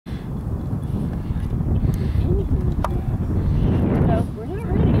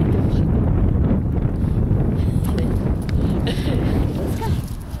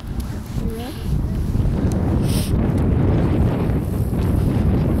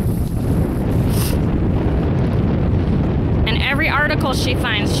apple she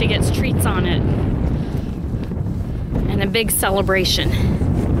finds, she gets treats on it. And a big celebration.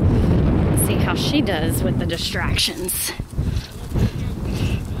 Let's see how she does with the distractions.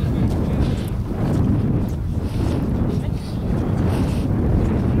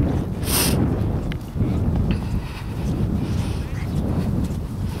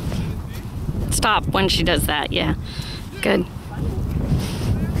 Stop when she does that, yeah. Good.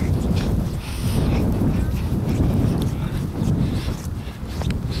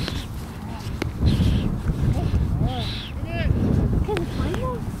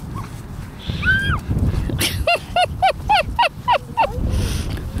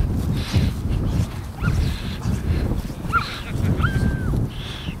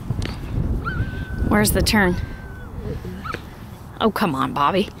 Where's the turn? Oh, come on,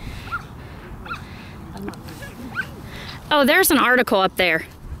 Bobby. Oh, there's an article up there.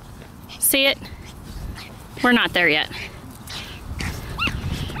 See it? We're not there yet.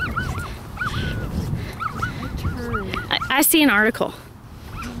 I see an article.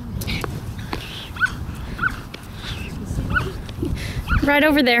 Right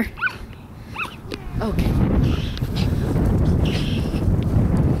over there. Okay.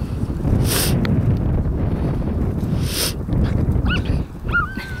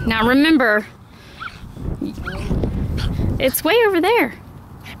 Now remember, it's way over there.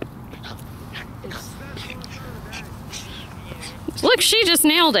 Look, she just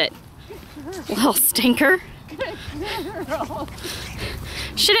nailed it. Little stinker.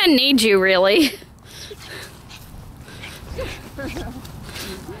 She doesn't need you, really.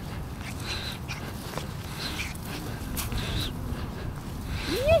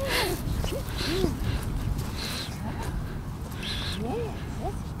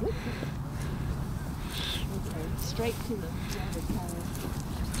 Straight to the other tire.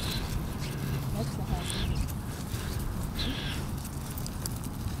 That's the house.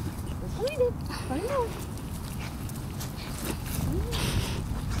 Find it. Find out.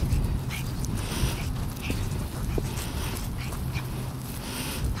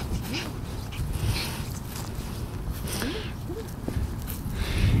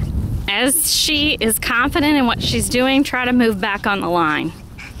 As she is confident in what she's doing, try to move back on the line.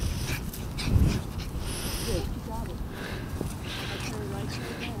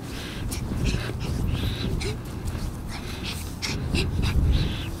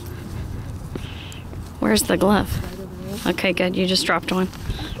 Where's the glove? Okay, good. You just dropped one.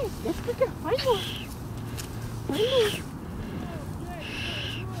 Okay, let's pick up. Find more. Find more.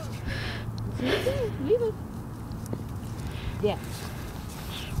 Leave it. Yeah.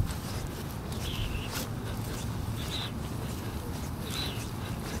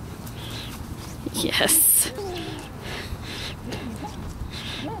 Yes.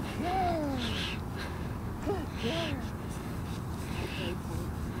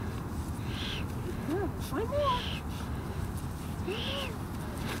 Find more.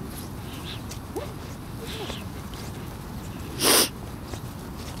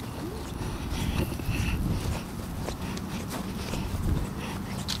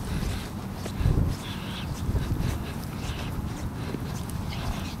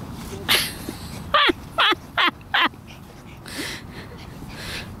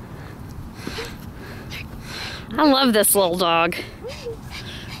 I love this little dog. Find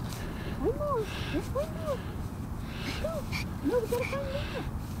more. Let's find more. Let's go. No, we gotta find more.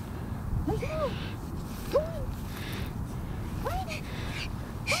 Let's go. Go on. Find it.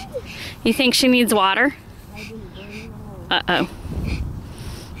 Find it. You think she needs water? I didn't burn it all. Uh-oh.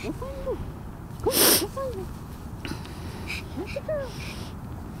 Go find more. Go find it. That's the girl.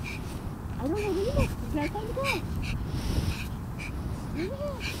 I don't know who you are. You gotta find the girl.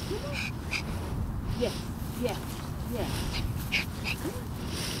 Yes. Yes. Yes.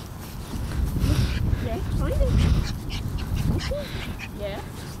 Yes, find it. Okay. Yeah.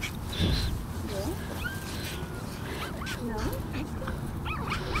 Yeah. No.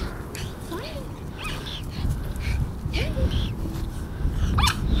 Find it. Find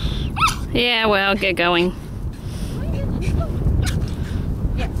it. Yeah, well, get going. Find it. Let's go.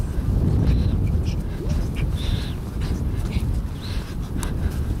 Yes.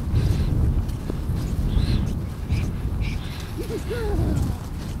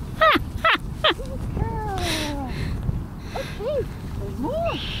 Okay, there's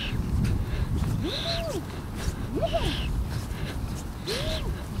more.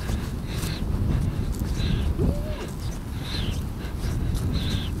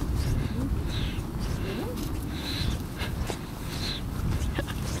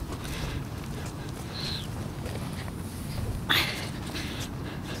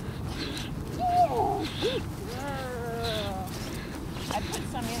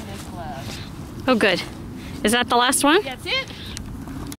 Oh, good. Is that the last one? That's it.